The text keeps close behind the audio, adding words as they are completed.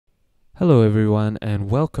Hello everyone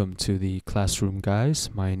and welcome to the classroom, guys.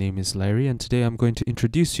 My name is Larry and today I'm going to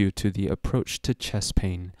introduce you to the approach to chest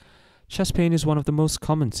pain. Chest pain is one of the most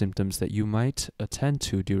common symptoms that you might attend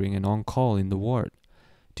to during an on-call in the ward.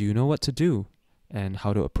 Do you know what to do and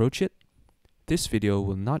how to approach it? This video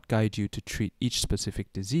will not guide you to treat each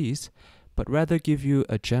specific disease, but rather give you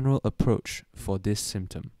a general approach for this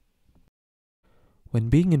symptom. When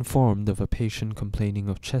being informed of a patient complaining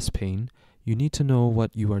of chest pain, you need to know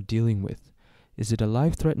what you are dealing with. Is it a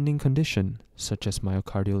life-threatening condition, such as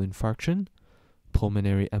myocardial infarction,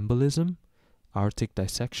 pulmonary embolism, aortic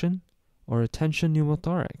dissection, or a tension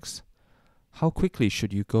pneumothorax? How quickly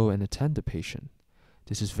should you go and attend the patient?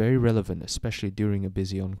 This is very relevant, especially during a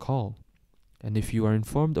busy on-call. And if you are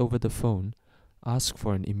informed over the phone, ask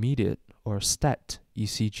for an immediate or STAT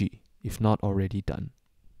ECG, if not already done.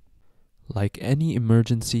 Like any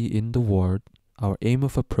emergency in the ward, our aim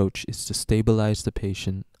of approach is to stabilize the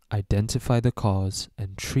patient, identify the cause,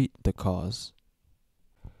 and treat the cause.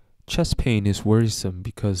 Chest pain is worrisome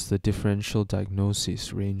because the differential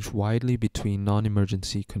diagnoses range widely between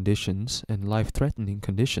non-emergency conditions and life-threatening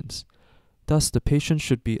conditions. Thus, the patient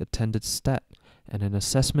should be attended STAT and an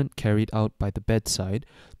assessment carried out by the bedside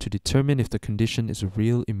to determine if the condition is a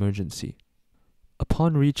real emergency.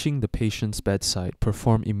 Upon reaching the patient's bedside,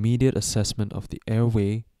 perform immediate assessment of the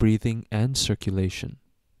airway, breathing, and circulation.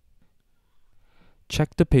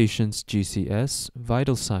 Check the patient's GCS,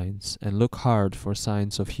 vital signs, and look hard for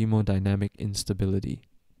signs of hemodynamic instability.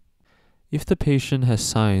 If the patient has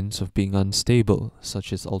signs of being unstable,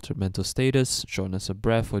 such as altered mental status, shortness of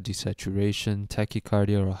breath or desaturation,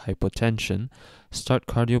 tachycardia or hypotension, start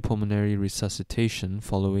cardiopulmonary resuscitation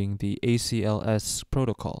following the ACLS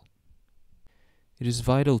protocol. It is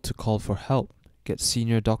vital to call for help, get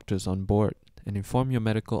senior doctors on board, and inform your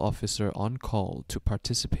medical officer on call to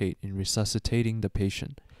participate in resuscitating the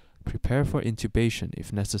patient. Prepare for intubation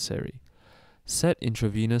if necessary. Set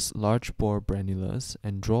intravenous large bore brannulas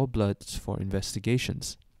and draw blood for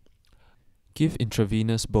investigations. Give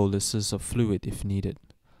intravenous boluses of fluid if needed.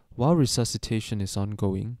 While resuscitation is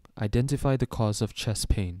ongoing, identify the cause of chest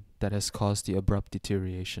pain that has caused the abrupt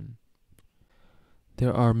deterioration.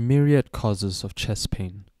 There are myriad causes of chest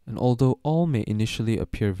pain, and although all may initially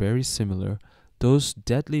appear very similar, those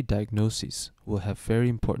deadly diagnoses will have very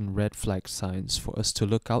important red flag signs for us to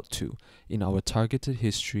look out to in our targeted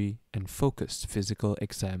history and focused physical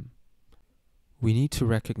exam. We need to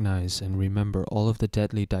recognize and remember all of the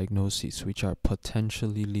deadly diagnoses which are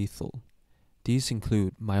potentially lethal. These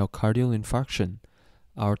include myocardial infarction,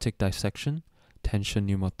 aortic dissection, tension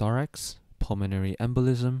pneumothorax, pulmonary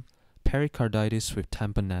embolism, pericarditis with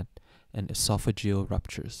tamponade, and esophageal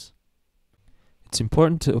ruptures. It's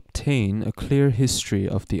important to obtain a clear history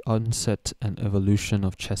of the onset and evolution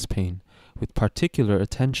of chest pain, with particular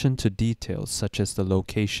attention to details such as the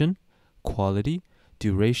location, quality,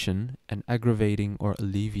 duration, and aggravating or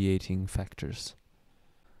alleviating factors.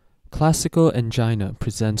 Classical angina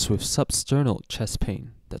presents with substernal chest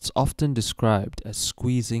pain that's often described as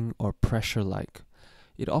squeezing or pressure-like.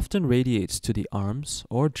 It often radiates to the arms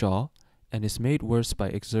or jaw and is made worse by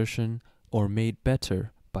exertion or made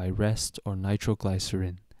better by rest or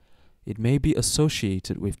nitroglycerin. It may be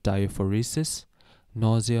associated with diaphoresis,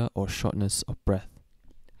 nausea, or shortness of breath.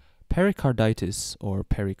 Pericarditis or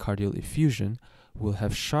pericardial effusion will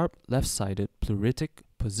have sharp left-sided pleuritic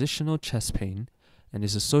positional chest pain and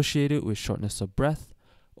is associated with shortness of breath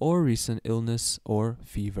or recent illness or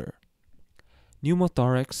fever.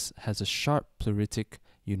 Pneumothorax has a sharp pleuritic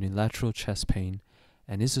unilateral chest pain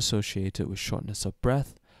and is associated with shortness of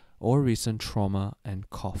breath or recent trauma and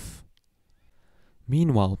cough.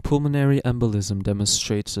 Meanwhile, pulmonary embolism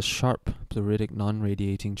demonstrates a sharp pleuritic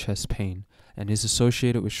non-radiating chest pain and is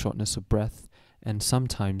associated with shortness of breath and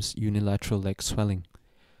sometimes unilateral leg swelling.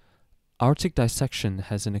 Aortic dissection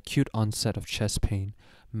has an acute onset of chest pain,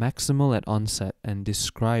 maximal at onset and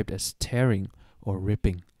described as tearing or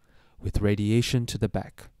ripping, with radiation to the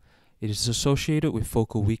back. It is associated with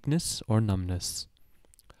focal weakness or numbness.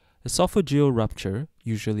 Esophageal rupture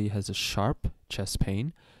usually has a sharp chest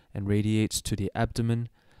pain and radiates to the abdomen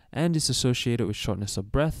and is associated with shortness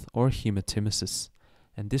of breath or hematemesis,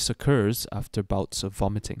 and this occurs after bouts of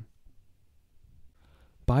vomiting.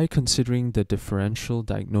 By considering the differential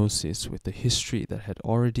diagnosis with the history that had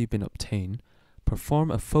already been obtained, perform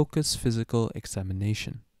a focused physical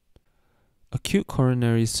examination. Acute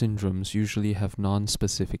coronary syndromes usually have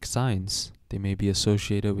non-specific signs. They may be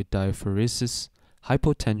associated with diaphoresis,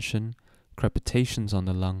 hypotension, crepitations on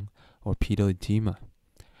the lung, or pedal edema.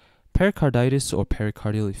 Pericarditis or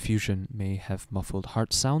pericardial effusion may have muffled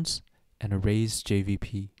heart sounds and a raised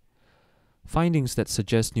JVP. Findings that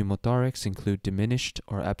suggest pneumothorax include diminished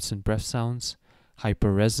or absent breath sounds,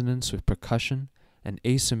 hyperresonance with percussion, and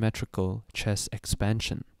asymmetrical chest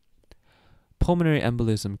expansion. Pulmonary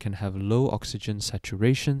embolism can have low oxygen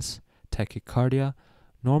saturations, tachycardia,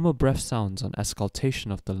 normal breath sounds on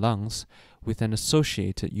auscultation of the lungs, with an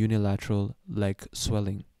associated unilateral leg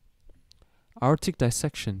swelling. Aortic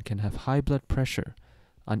dissection can have high blood pressure,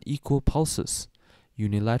 unequal pulses,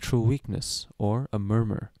 unilateral weakness, or a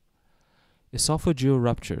murmur. Esophageal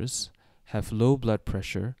ruptures have low blood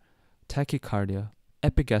pressure, tachycardia,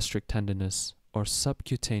 epigastric tenderness, or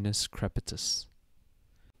subcutaneous crepitus.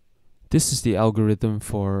 This is the algorithm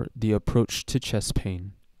for the approach to chest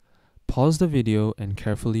pain. Pause the video and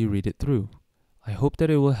carefully read it through. I hope that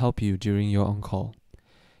it will help you during your on-call.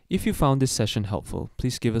 If you found this session helpful,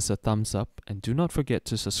 please give us a thumbs up and do not forget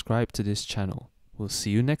to subscribe to this channel. We'll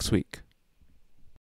see you next week.